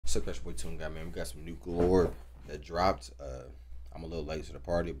Special boy tune guy, man. We got some new Glorb that dropped. I'm a little late to the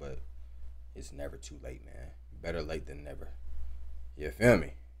party, but it's never too late, man. Better late than never. You feel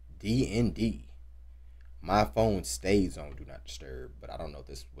me? D&D. My phone stays on Do Not Disturb, but I don't know if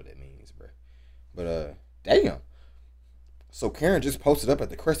this is what it means, bro. But damn. So Karen just posted up at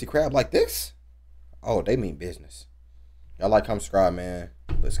the Krusty Krab like this? Oh, they mean business. Y'all like, comment, subscribe, man.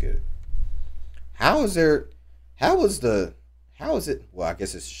 Let's get it. How is it? Well, I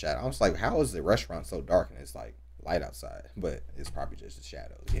guess it's a shadow. I was like, how is the restaurant so dark and it's like light outside? But it's probably just the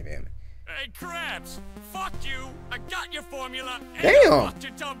shadows. You hear me? Hey, Krabs! Fuck you! I got your formula! And Damn! I fucked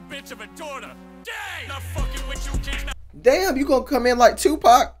your dumb bitch of a daughter! Dang! Not fucking with you kids now! Damn, you gonna come in like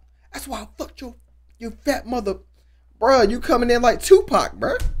Tupac? That's why I fucked you fat mother. Bruh, you coming in like Tupac,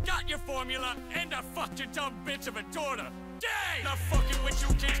 bruh. Got your formula, and I fucked your dumb bitch of a daughter! Dang! Not fucking with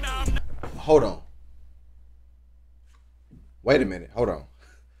you kids now! Hold on. Wait a minute. Hold on.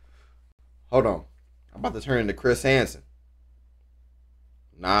 I'm about to turn into Chris Hansen.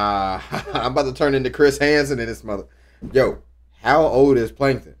 Nah, I'm about to turn into Chris Hansen in this mother. Yo, how old is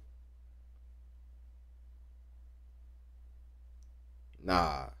Plankton?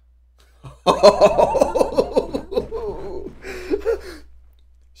 Nah.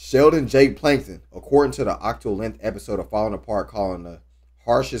 Sheldon J. Plankton, according to the octo-length episode of Falling Apart calling the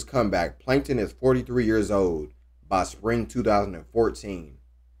harshest comeback, Plankton is 43 years old by spring 2014.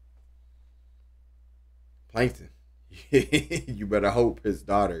 Plankton, you better hope his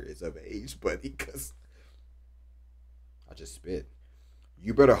daughter is of age, buddy, because I just spit.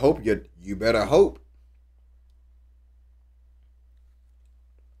 You better hope Mr.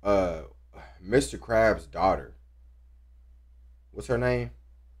 Krabs' daughter, what's her name?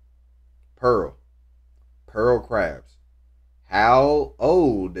 Pearl Krabs. How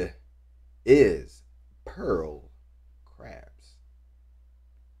old is Pearl Krabs?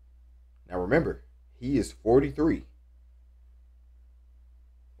 Now remember, he is 43.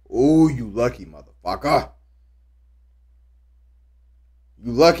 Oh, you lucky motherfucker.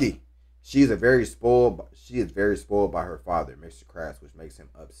 You lucky. She is very spoiled by her father, Mr. Krabs, which makes him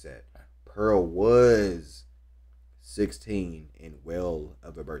upset. Pearl was 16 in Well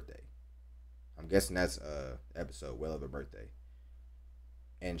of a Birthday. I'm guessing that's episode Well of a Birthday.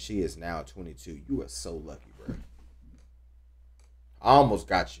 And she is now 22. You are so lucky, bro. I almost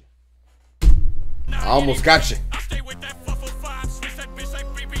got you. I stay with that fluffle vibe, switch that bitch like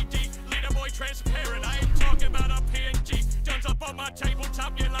BBD. Later boy transparent, I ain't talking about a PNG. Guns up on my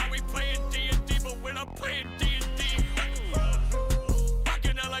tabletop, yeah, like we playing D&D, but when I'm playing D&D,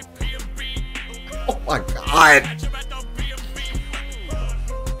 rocking out like PMB. Oh my god.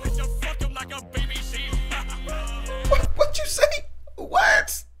 What you say?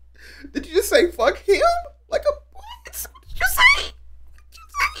 What? Did you just say fuck him? Like a what? What did you say?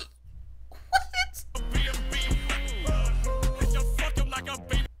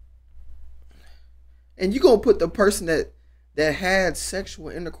 And you gonna put the person that had sexual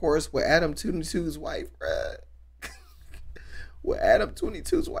intercourse with Adam 22's wife, bruh. With Adam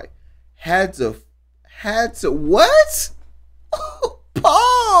 22's wife. Had to what?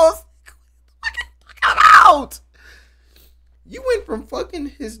 Pause. Come out. You went from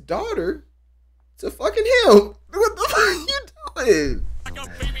fucking his daughter to fucking him. What the fuck are you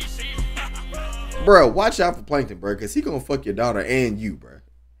doing? Bro, watch out for Plankton, bro, because he gonna fuck your daughter and you, bro.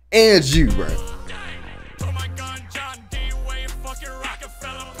 And you, bro.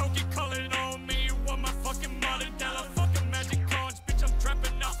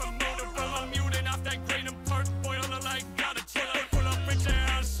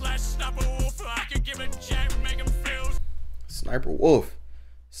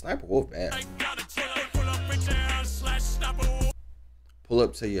 Sniper Wolf bad. Pull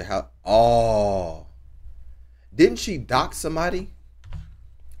up to your house. Oh. Didn't she dox somebody?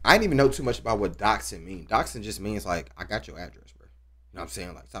 I didn't even know too much about what doxing means. Doxing just means like, I got your address, bro. You know what I'm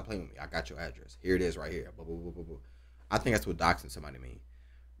saying? Like, stop playing with me. I got your address. Here it is right here. Blah, blah, blah, blah, blah. I think that's what doxing somebody means.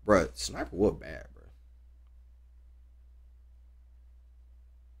 Bro, Sniper Wolf bad, bro.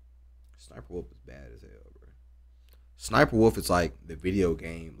 Sniper Wolf is bad as hell, bro. Sniper Wolf is like the video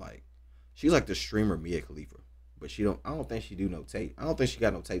game, like, she's like the streamer Mia Khalifa. But I don't think she do no tape. I don't think she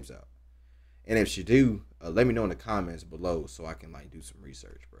got no tapes out. And if she do, let me know in the comments below so I can like do some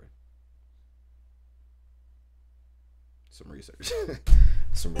research, bro. Some research.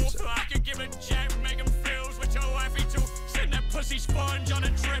 Some research. I can give a jack, make him feels with your wifey too. Send that pussy sponge on a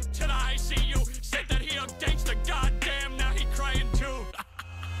trip to the ICU. Said that he a gangster, goddamn, now he crying too.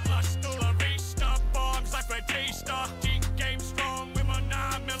 Hasta la vista, bombs like Batista. Deep game strong with my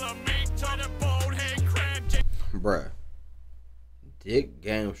 9mm. The bold head crab. Bruh. Dick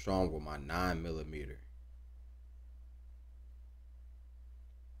game strong with my 9mm.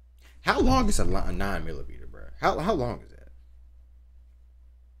 How long is a 9mm, bro? How long is that?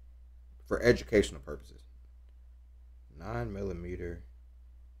 For educational purposes. 9mm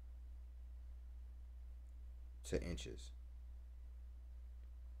to inches.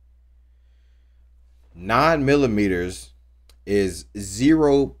 9mm is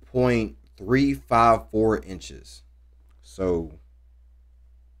 0.354 inches. So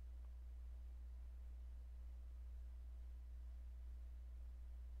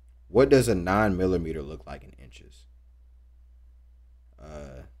what does a 9mm look like in inches?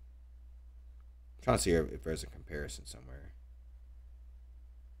 Trying to see if there's a comparison somewhere.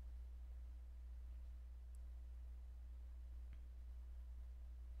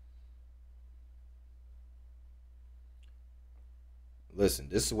 Listen,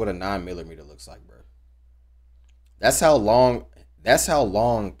 this is what a 9mm looks like, bro. That's how long. That's how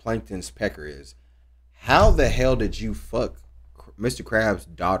long Plankton's pecker is. How the hell did you fuck Mr.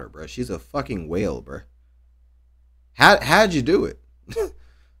 Krabs' daughter, bro? She's a fucking whale, bro. How'd you do it?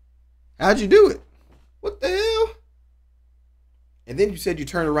 How'd you do it? What the hell? And then you said you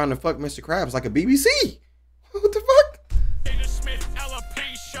turned around and fucked Mr. Krabs like a BBC. What the fuck?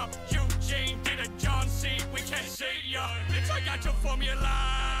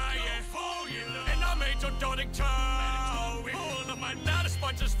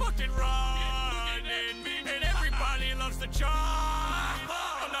 Just fucking running, and everybody loves the job.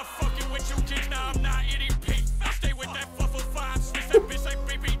 I'm not fucking with you kids now. I'm not eating pee. I stay with that fluffle five. Switch that bitch like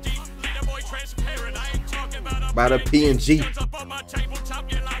BBD. Leader boy transparent. I ain't talking about a P&G. Up on my tabletop,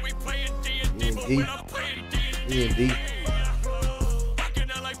 yeah, like we playing D&D. But when I'm playing D&D.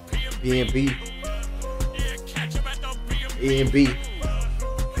 B&B. Yeah, catch him at the E&B.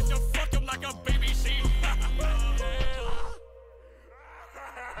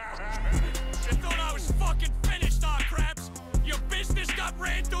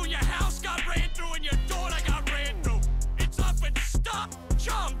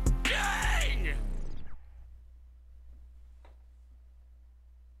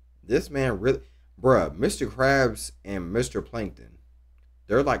 This man really, bruh, Mr. Krabs and Mr. Plankton,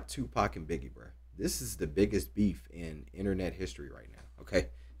 they're like Tupac and Biggie, bruh. This is the biggest beef in internet history right now, okay?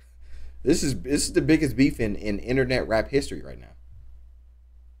 This is the biggest beef in internet rap history right now.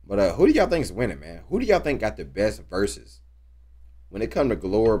 But who do y'all think is winning, man? Who do y'all think got the best verses? When it comes to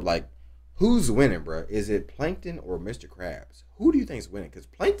Glorb, like, who's winning, bruh? Is it Plankton or Mr. Krabs? Who do you think is winning? Because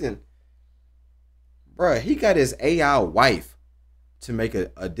Plankton, bruh, he got his AI wife to make a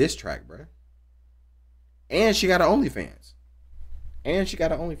diss track, bro. And she got an OnlyFans.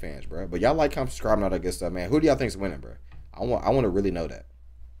 Bro. But y'all like, comment, subscribe, and all that good stuff, man. Who do y'all think's winning, bro? I want to really know that.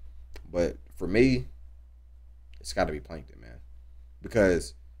 But for me, it's got to be Plankton, man.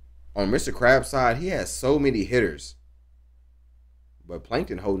 Because on Mr. Krabs' side, he has so many hitters. But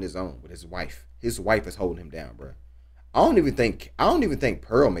Plankton holding his own with his wife. His wife is holding him down, bro. I don't even think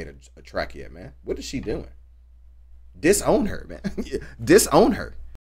Pearl made a track yet, man. What is she doing? Disown her, man. Disown her.